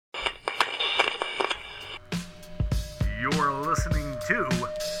listening to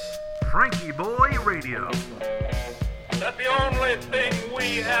FrankieBoi Radio. That the only thing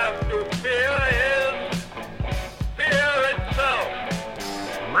we have to fear is fear itself.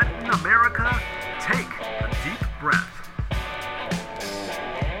 Letting America take a deep breath.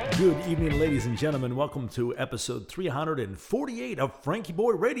 Good evening, ladies and gentlemen. Welcome to episode 348 of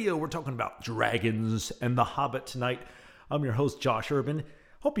FrankieBoi Radio. We're talking about dragons and The Hobbit tonight. I'm your host, Josh Urban.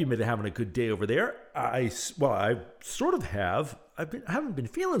 Hope you've been having a good day over there. I sort of have. I haven't been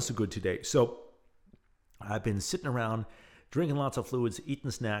feeling so good today. So I've been sitting around, drinking lots of fluids,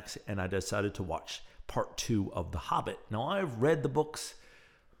 eating snacks, and I decided to watch part 2 of The Hobbit. Now, I've read the books,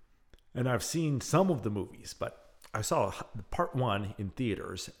 and I've seen some of the movies, but I saw part 1 in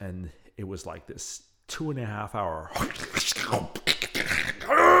theaters, and it was like this 2.5 hour,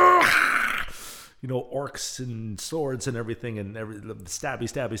 orcs and swords and everything, and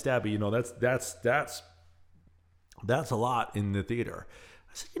stabby. That's a lot in the theater. I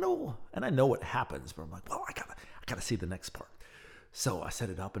said, and I know what happens, but I'm like, well, I gotta see the next part. So I set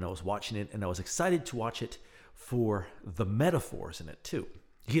it up, and I was watching it, and I was excited to watch it for the metaphors in it too.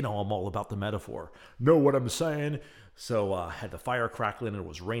 I'm all about the metaphor. Know what I'm saying? So I had the fire crackling, and it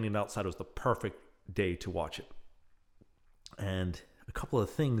was raining outside. It was the perfect day to watch it. And a couple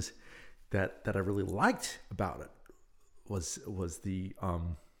of things that I really liked about it was the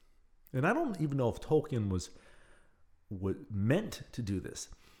and I don't even know if Tolkien was meant to do this.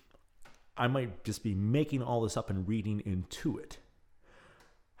 I might just be making all this up and reading into it.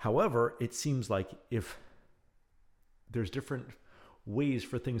 However, it seems like if there's different ways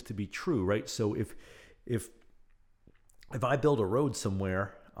for things to be true, right? So if I build a road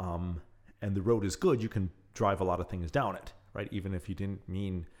somewhere and the road is good, you can drive a lot of things down it, right? Even if you didn't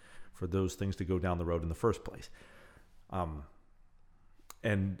mean for those things to go down the road in the first place. And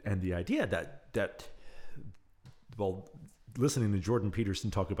the idea that listening to Jordan Peterson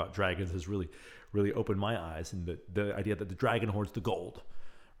talk about dragons has really, really opened my eyes, and the idea that the dragon hoards the gold,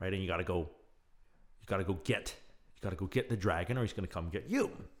 right? And you got to go get the dragon, or he's going to come get you.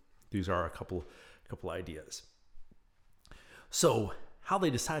 These are a couple ideas. So how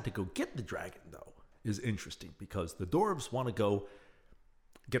they decide to go get the dragon, though, is interesting, because the dwarves want to go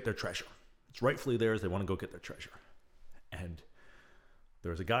get their treasure. It's rightfully theirs. They want to go get their treasure. And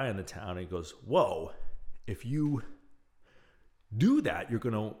there's a guy in the town, and he goes, whoa, if you do that,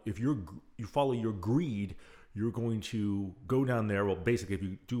 if you follow your greed, you're going to go down there. Well, basically, if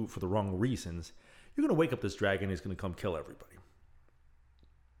you do it for the wrong reasons, you're going to wake up this dragon. He's going to come kill everybody.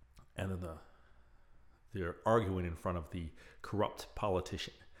 And then they're arguing in front of the corrupt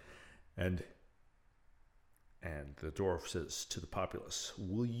politician. And the dwarf says to the populace,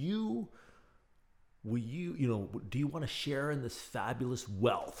 do you want to share in this fabulous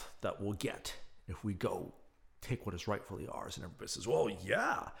wealth that we'll get if we go take what is rightfully ours? And everybody says, well,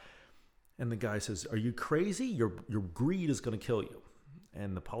 yeah. And the guy says, are you crazy? Your greed is going to kill you.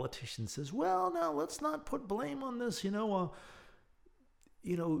 And the politician says, well, no, let's not put blame on this. Hey,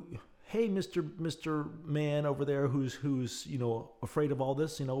 Mr. Man over there who's afraid of all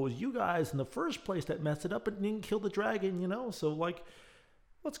this, it was you guys in the first place that messed it up and didn't kill the dragon, so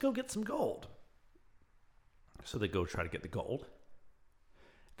let's go get some gold. So they go try to get the gold.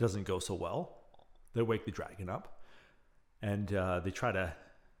 It doesn't go so well. They wake the dragon up, and they try to,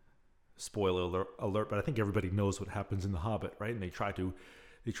 spoiler alert, but I think everybody knows what happens in The Hobbit, right? And they try to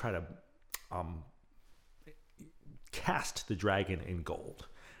cast the dragon in gold.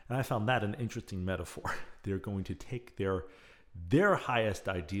 And I found that an interesting metaphor. They're going to take their highest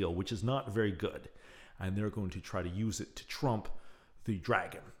ideal, which is not very good, and they're going to try to use it to trump the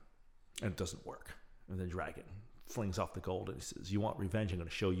dragon. And it doesn't work. And the dragon flings off the gold, and he says, you want revenge? I'm going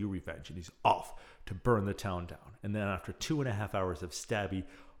to show you revenge. And he's off to burn the town down. And then after 2.5 hours of stabby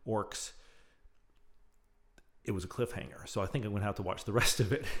orcs, it was a cliffhanger. So I think I'm going to have to watch the rest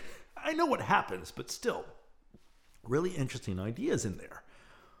of it. I know what happens, but still, really interesting ideas in there.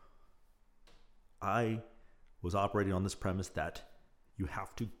 I was operating on this premise that you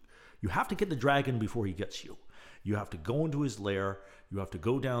have to get the dragon before he gets you. You have to go into his lair. You have to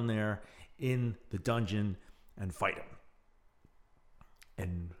go down there in the dungeon and fight him.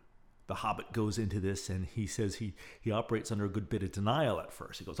 And the Hobbit goes into this, and he says he operates under a good bit of denial at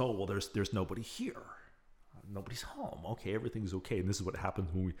first. He goes, oh, well, there's nobody here. Nobody's home. Okay, everything's okay. And this is what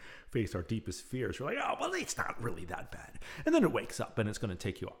happens when we face our deepest fears. We're like, oh, well, it's not really that bad. And then it wakes up, and it's going to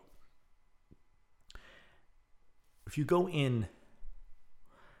take you out. If you go in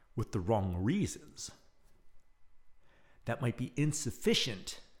with the wrong reasons, that might be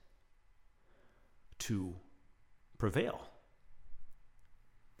insufficient to prevail.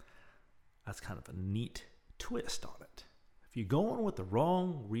 That's kind of a neat twist on it. If you go on with the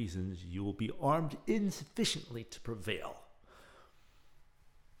wrong reasons, you will be armed insufficiently to prevail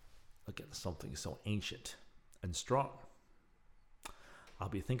against something so ancient and strong. I'll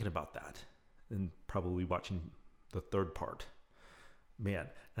be thinking about that and probably watching the third part. Man,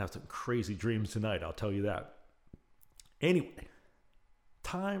 I have some crazy dreams tonight, I'll tell you that. Anyway,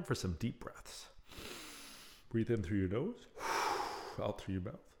 time for some deep breaths. Breathe in through your nose, out through your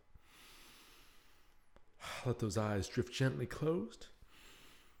mouth. Let those eyes drift gently closed.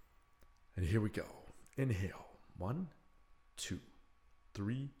 And here we go. Inhale. 1, 2,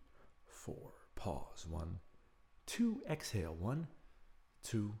 3, 4. Pause. 1, 2. Exhale. 1,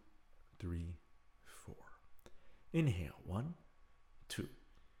 2, 3, 4. Inhale. 1, 2,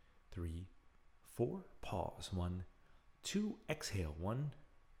 3, 4. Pause. 1, 2. Exhale. 1,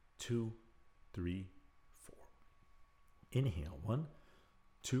 2, 3, 4. Inhale. 1,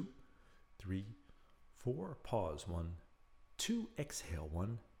 2, 3, 4. Pause. 1, 2. Exhale.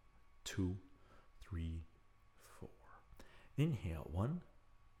 1, 2, 3, 4. Inhale. 1,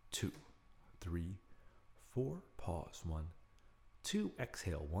 2, 3, 4. Pause. 1, 2.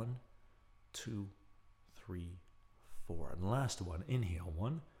 Exhale. 1, 2, 3, 4. And last one. Inhale.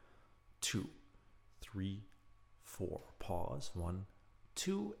 1, 2, 3, 4. Pause. 1,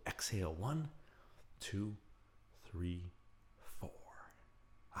 2. Exhale. 1, 2, 3, 4.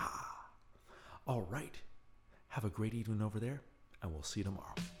 All right. Have a great evening over there, and we'll see you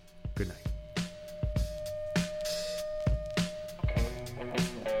tomorrow. Good night.